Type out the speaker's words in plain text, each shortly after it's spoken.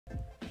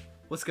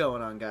What's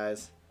going on,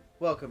 guys?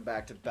 Welcome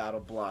back to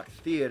Battleblock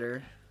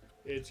Theater.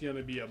 It's going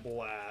to be a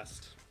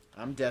blast.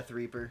 I'm Death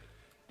Reaper.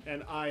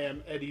 And I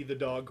am Eddie the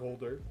Dog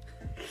Holder.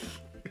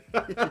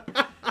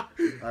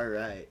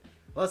 Alright,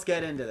 let's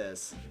get into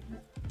this.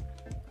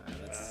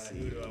 Let's see.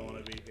 Who do I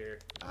want to be here?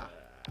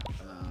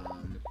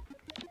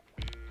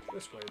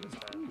 This way this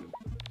time.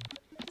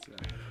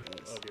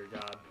 Oh dear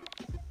God.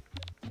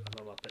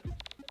 I'm a Muppet.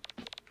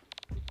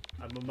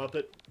 I'm a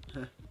Muppet.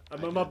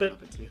 I'm a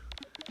Muppet. Too.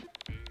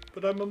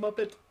 But I'm a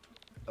Muppet.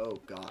 Oh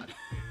God.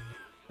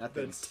 That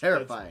thing's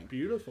terrifying. That's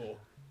beautiful.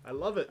 I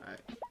love it. Alright,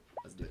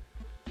 let's do it.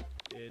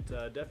 It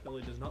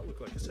definitely does not look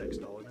like a sex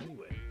doll in any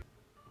way.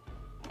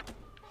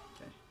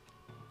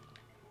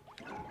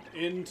 Okay.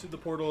 Into the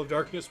portal of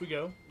darkness we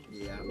go.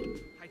 Yeah.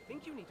 I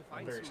think you need to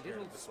find very some scared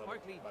little of this level,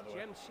 sparkly by the way.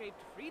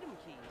 gem-shaped freedom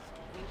keys.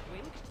 Wink,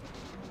 wink.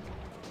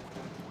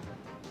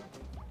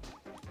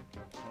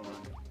 Hold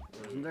on.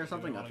 Isn't there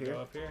something up here? Go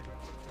up here?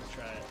 Let's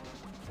try it.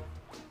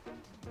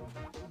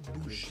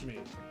 Push me.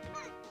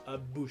 I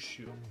push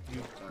you.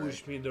 You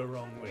push me the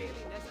wrong way.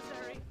 Really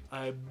necessary?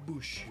 I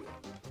push you.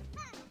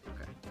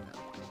 Okay. No.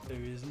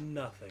 There is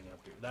nothing up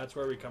here. That's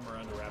where we come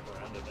around to wrap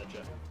around it,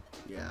 betcha.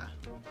 Yeah.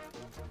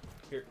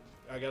 Here,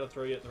 I gotta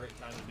throw you at the right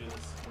time to do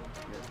this.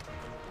 Here.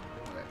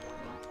 Okay.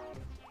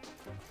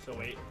 So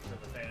wait for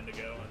the fan to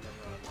go and then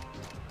run.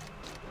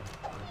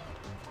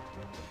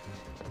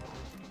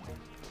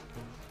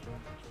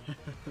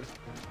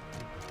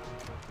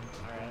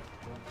 Alright.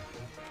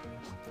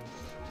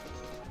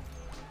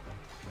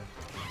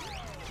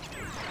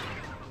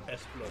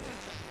 Explode.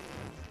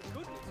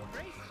 Goodness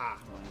gracious. Ha!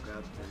 Hold on,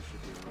 grab. There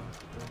should be a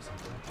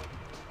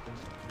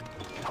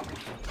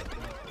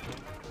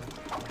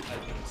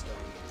I've been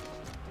stoned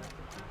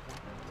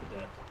to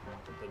death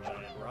with the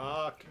giant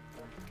rock.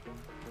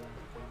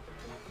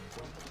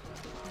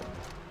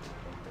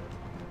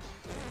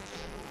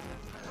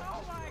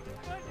 Oh my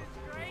goodness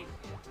gracious.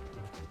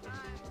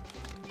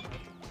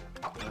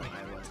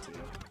 I was too.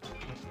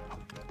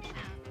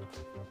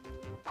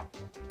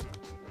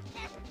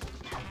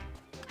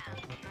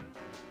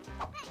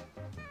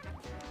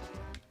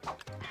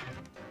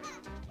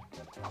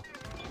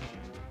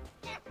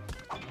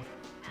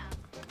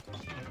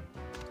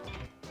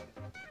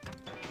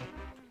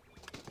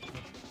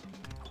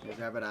 You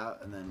grab it out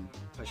and then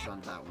push on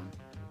that one.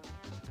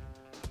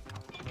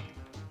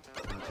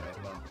 Okay,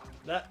 well.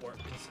 That works.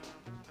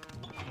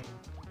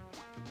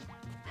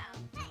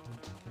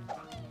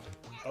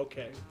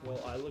 Okay,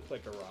 well, I look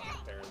like a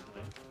rock,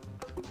 apparently.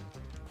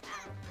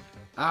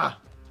 Ah!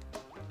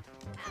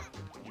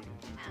 You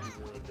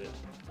ruined it.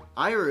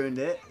 I ruined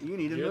it. You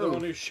need to You're move. the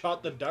one who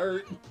shot the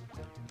dart.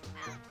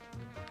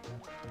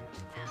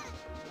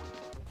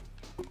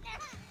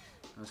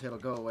 It'll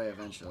go away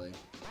eventually.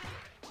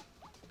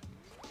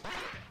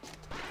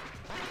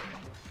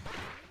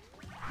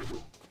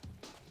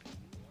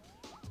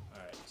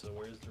 Alright, so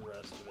where's the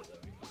rest of it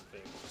that we can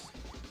fix?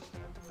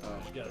 Oh,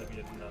 There's gotta be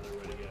another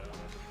way to go.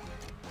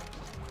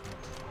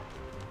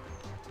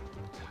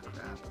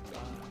 crap.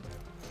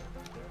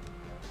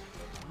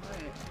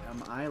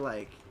 Am I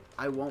like...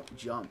 I won't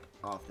jump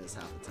off this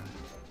half the time.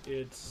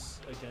 It's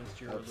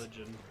against your Oops.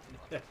 religion.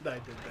 And I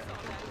did that.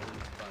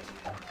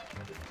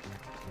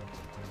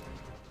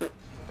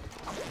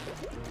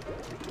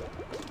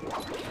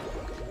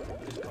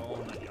 Just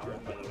calling that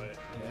yard, by the way.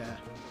 Yeah.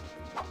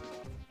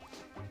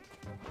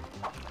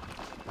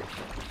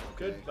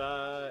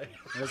 Goodbye.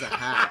 There's a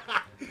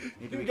hat.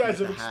 Maybe You we guys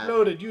can have get the hat.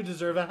 exploded. You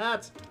deserve a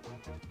hat.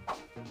 Okay.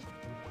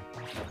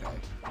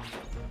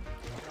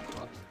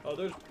 Oh,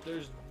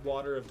 there's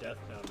water of death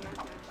down there.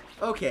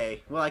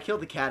 Okay, well I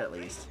killed the cat at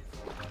least.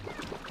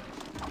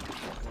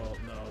 Well,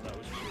 no, that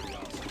was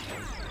curiosity.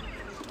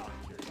 It was not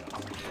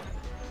curiosity.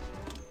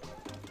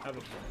 I have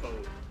a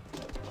boat.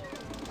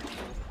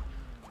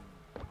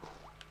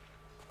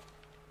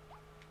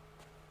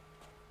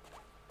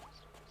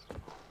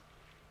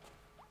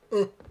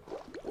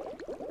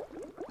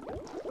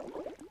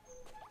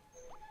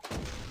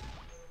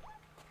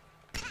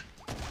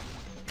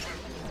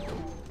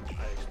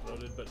 I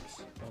exploded, but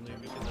only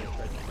because I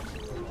tried to come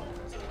through a wall.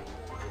 So it's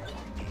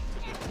a good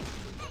thing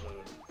to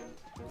explode.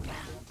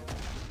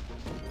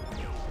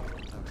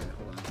 Okay,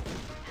 hold on.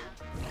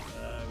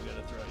 We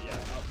gotta throw it,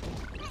 yeah, up.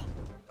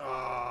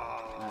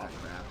 Ah, Ah,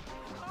 crap.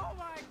 Oh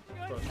my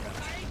close goodness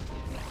enough.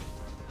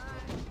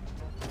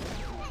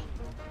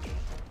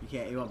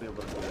 You won't be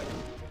able to do it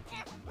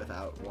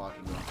without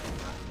walking off the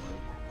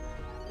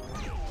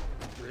platform.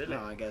 Really? No,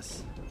 I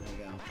guess. There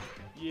you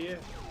Yeah,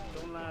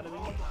 don't lie to me.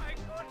 Oh my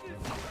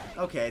goodness.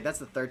 go. Okay, that's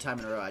the third time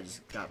in a row I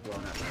just got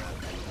blown up by that.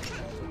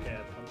 Okay,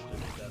 I punched it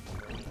to death.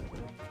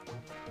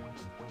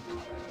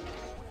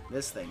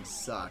 This thing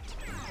sucked.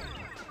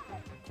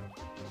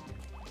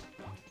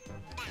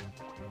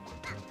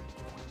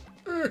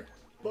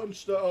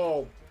 Punched the.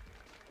 Oh.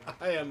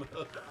 I am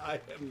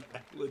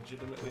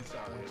legitimately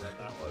sorry about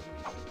that one.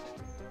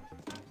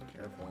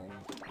 Careful.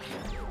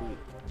 Ooh,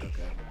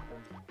 okay.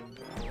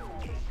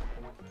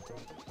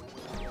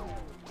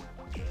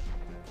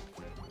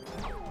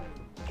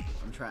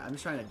 I'm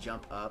just trying to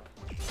jump up.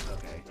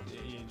 Okay.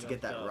 You To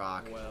get that jumped up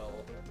rock. Well,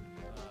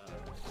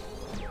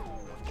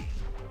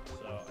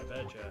 so I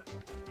betcha.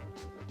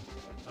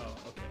 Oh,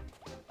 okay.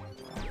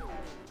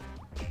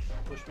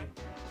 Push me.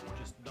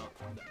 Just not.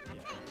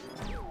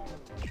 Yeah.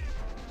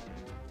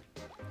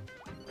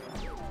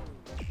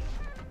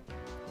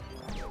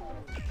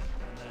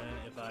 And then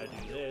if I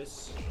do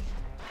this,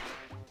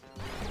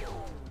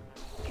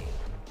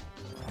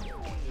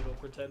 it'll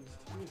pretend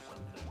to do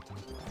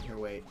something. Here,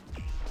 wait.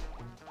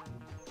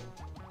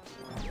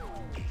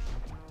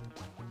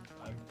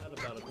 I've had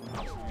about a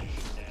million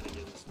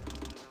shenanigans.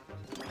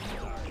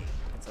 Sorry.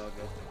 It's all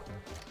good.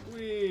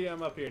 Whee!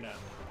 I'm up here now.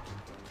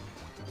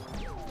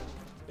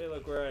 Hey,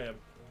 look where I am.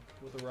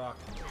 With a rock.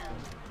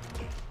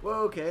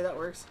 Whoa, okay, that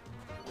works.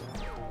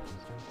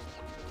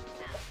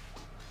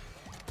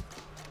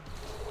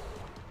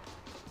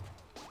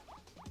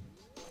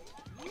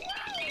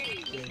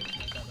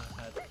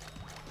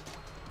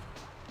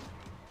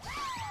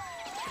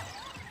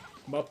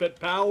 Muppet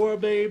power,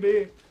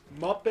 baby!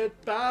 Muppet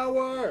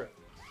power!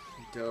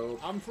 Dope.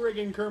 I'm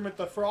friggin' Kermit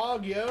the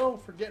Frog, yo!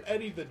 Forget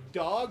Eddie the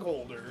dog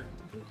holder.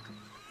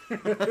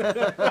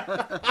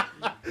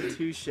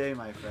 Touche,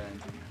 my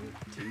friend.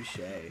 Touche.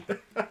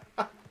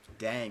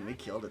 Dang, we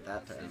killed it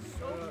that time.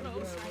 So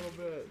close. a little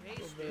bit.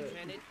 Tasty,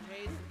 and it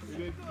tastes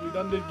We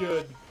done did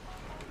good.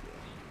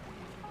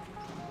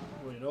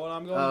 Well, you know what?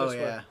 I'm going Oh, this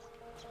way. yeah.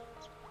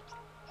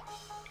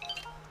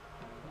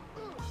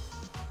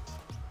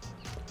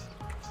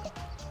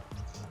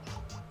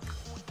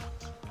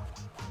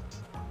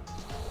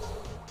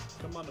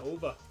 Come on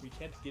over. We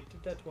can't get to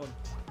that one.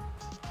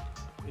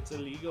 It's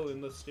illegal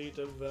in the state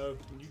of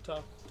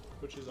Utah,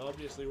 which is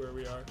obviously where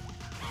we are.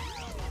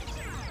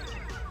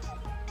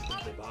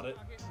 They bought it.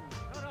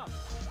 Shut up.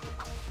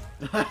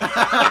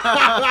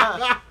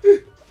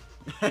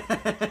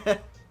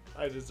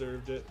 I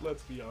deserved it.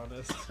 Let's be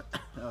honest.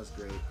 That was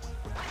great.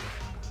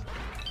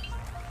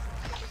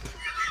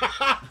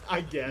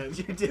 Again.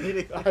 You did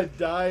it. I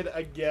died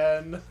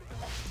again.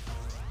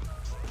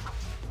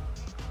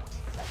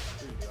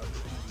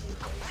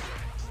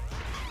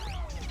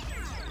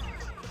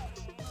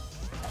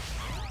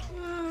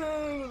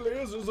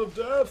 Lasers of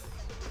death.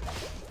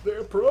 They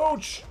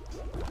approach.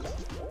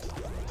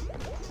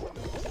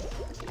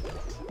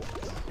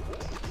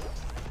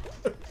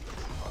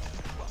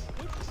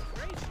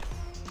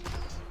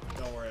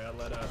 Don't worry, I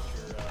let out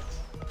your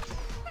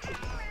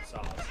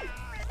sauce.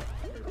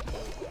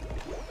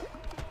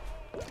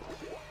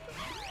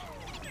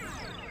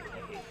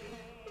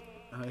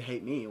 Oh, you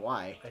hate me.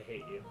 Why? I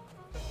hate you.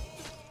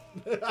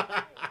 Goodness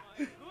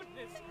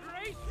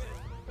gracious.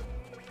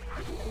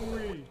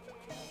 Whee.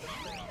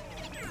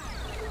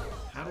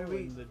 How do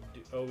we...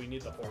 Oh, we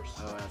need the horse.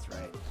 Oh, that's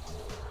right.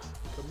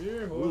 Come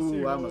here, horsey.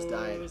 Ooh, I almost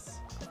died. horse.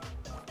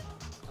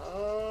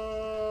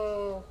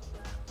 Oh.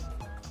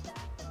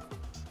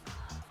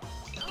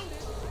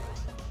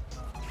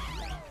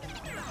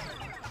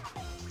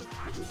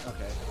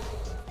 Okay.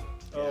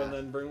 Oh, Yeah. and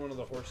then bring one of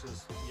the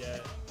horses. Yeah.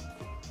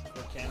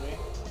 Or can we?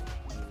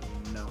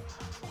 No.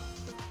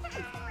 Yeah,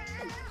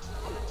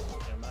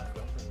 Matt,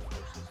 don't bring the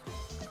horses.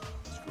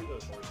 Screw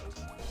those horses.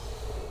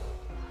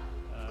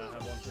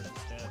 Have one person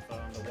stand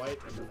on the white,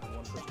 and then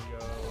one person go.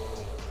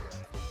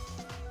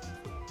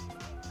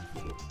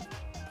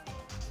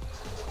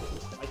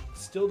 I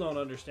still don't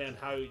understand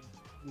how,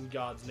 in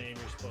God's name,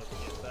 you're supposed to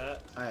get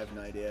that. I have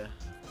no idea.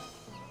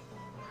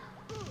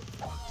 You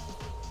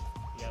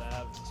gotta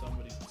have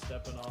somebody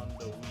stepping on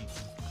the wheat.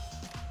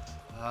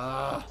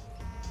 Ah.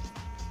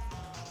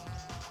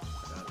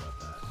 Forgot about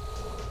that.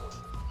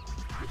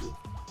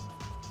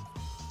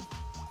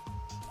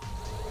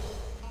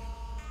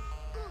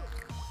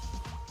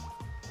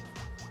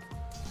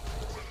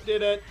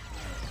 Did it.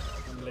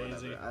 I'm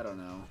lazy. Whatever, I don't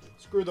know.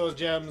 Screw those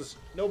gems.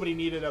 Nobody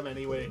needed them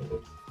anyway.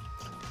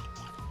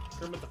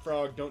 Kermit the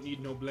Frog don't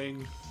need no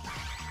bling.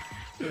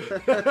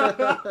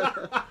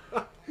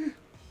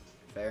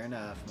 Fair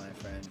enough, my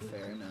friend.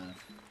 Fair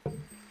enough.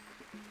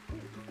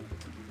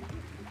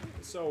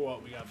 So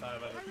what? We got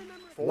 5 out of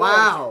 4.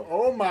 Wow.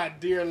 Oh my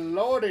dear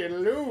lordy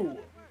Lou.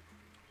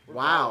 We're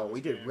Wow, bad we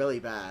at this did game. really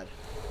bad.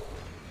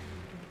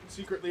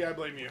 Secretly, I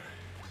blame you.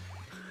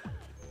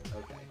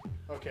 Okay.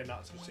 Okay,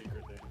 not so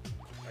secretly.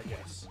 I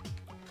guess.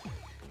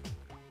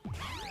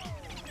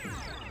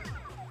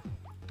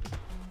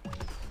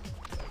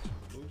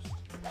 Boost.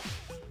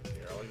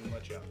 Here, I'll even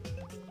let you up.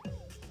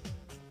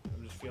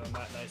 I'm just feeling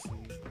that nice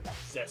and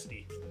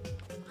zesty.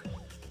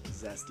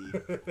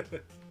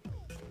 Zesty.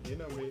 You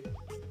know me.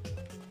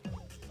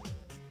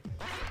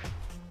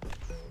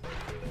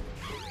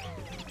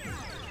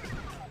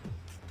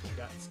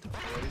 Got stuff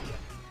for you.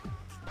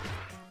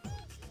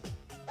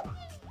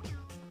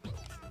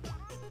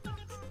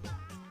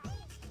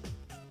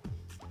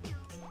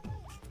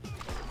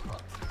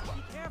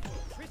 Be careful.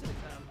 Prison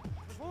time.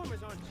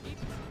 Performers aren't cheap.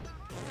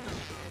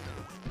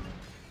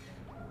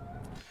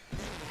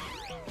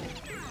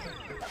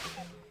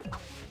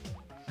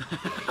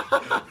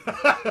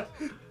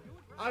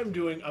 I'm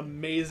doing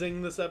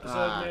amazing this episode,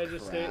 Ah, may I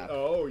just crap. state?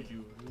 Oh,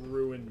 you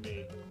ruined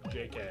me,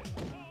 JK. Okay.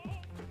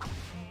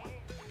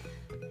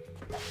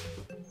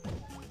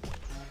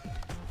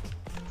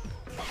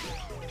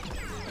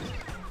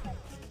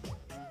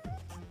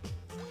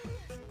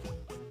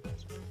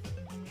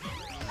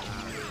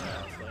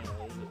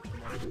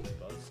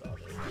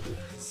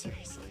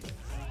 Seriously.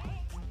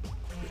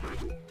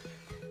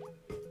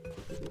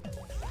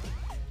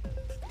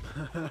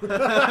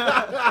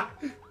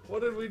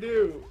 What did we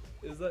do?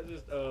 Is that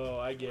just... Oh,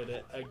 I get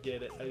it. I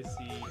get it. I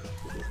see.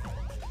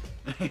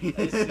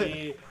 I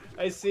see.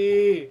 I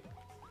see.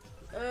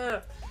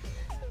 Ah.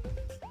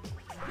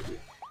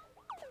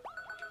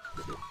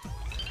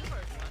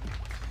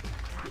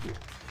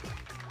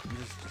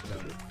 Just go.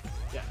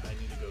 Yeah, I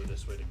need to go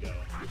this way to go.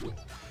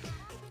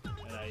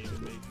 And I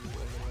even made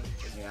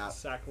you Yeah.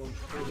 sack one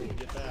portal to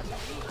get back.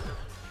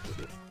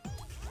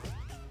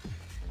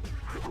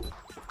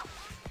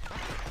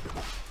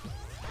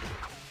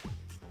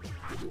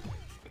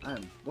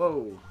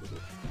 Whoa.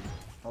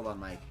 Hold on,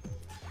 Mike.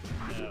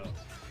 No.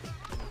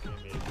 Okay,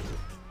 maybe.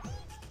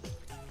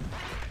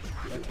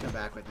 You have to come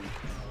back with me. I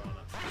don't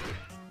wanna.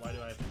 Why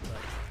do I have to try?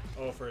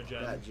 Oh, for a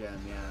gem? That gem,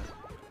 yeah.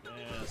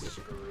 Yeah,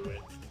 screw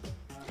it.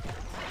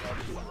 I'll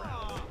just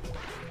run.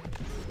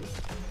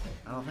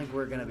 I don't think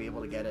we're gonna be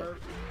able to get it.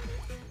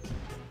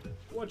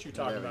 What you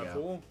talking about,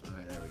 fool?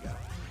 Okay, there we go.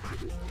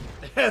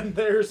 And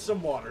there's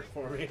some water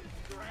for me.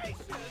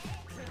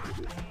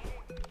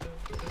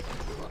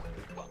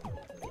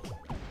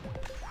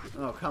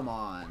 Oh, come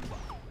on.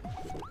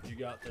 You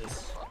got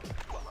this. Oh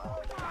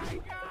my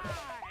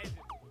god!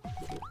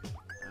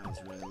 I was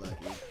really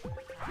lucky.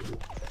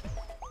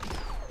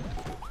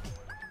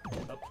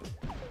 Up.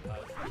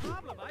 No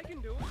problem, I can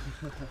do it.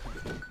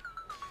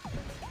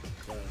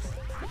 Close.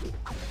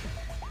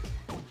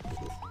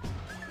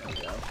 There we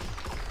go.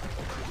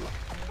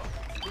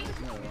 There's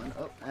another one.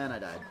 Oh, and I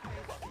died.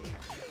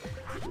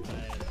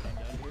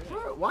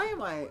 Why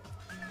am I...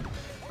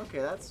 Okay,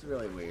 that's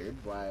really weird.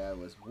 Why I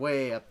was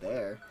way up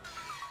there.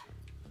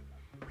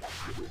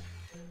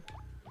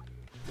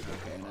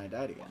 Okay, and I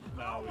died again.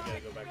 No, we gotta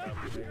go back up.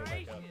 We gotta go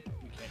back up.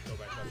 We can't go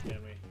back up,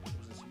 can we?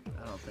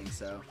 I don't think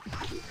so.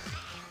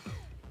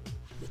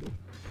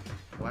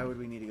 Why would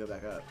we need to go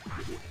back up? I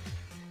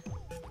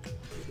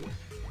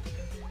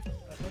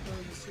thought there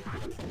was a secret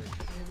up here.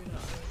 Maybe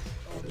not.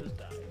 I'll just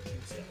die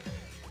instead.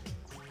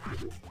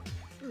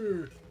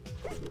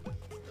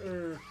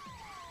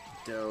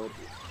 Dope.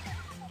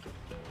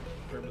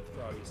 Kermit the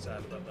Frog is sad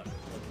about that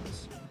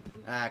performance.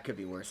 Ah, it could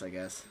be worse, I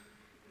guess.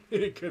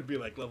 It could be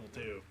like level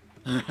 2.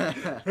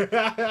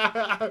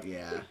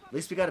 Yeah. At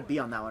least we got a B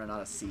on that one and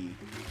not a C.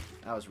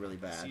 That was really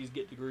bad. C's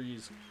get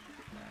degrees.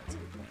 That's a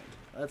good point.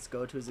 Let's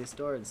go to the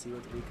store and see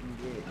what we can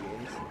get,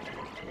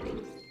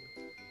 yes.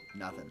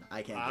 Nothing.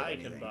 I can't get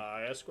anything. I can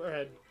buy a square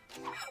head.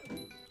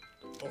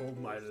 Oh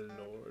my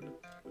lord.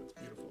 That's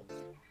beautiful.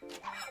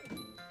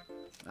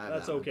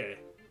 That's okay.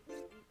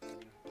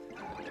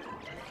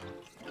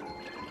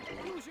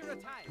 Use your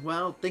attack.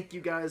 Well, thank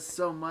you guys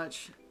so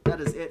much. That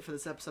is it for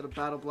this episode of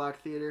Battleblock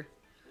Theater.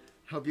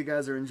 Hope you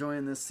guys are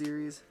enjoying this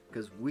series,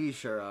 because we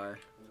sure are.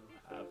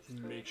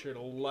 Make sure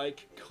to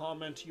like,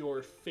 comment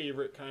your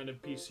favorite kind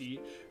of PC,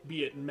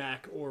 be it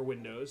Mac or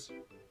Windows.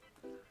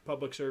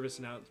 Public service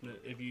announcement,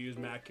 if you use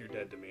Mac, you're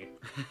dead to me.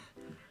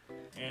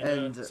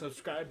 And, And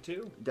subscribe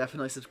too.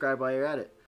 Definitely subscribe while you're at it.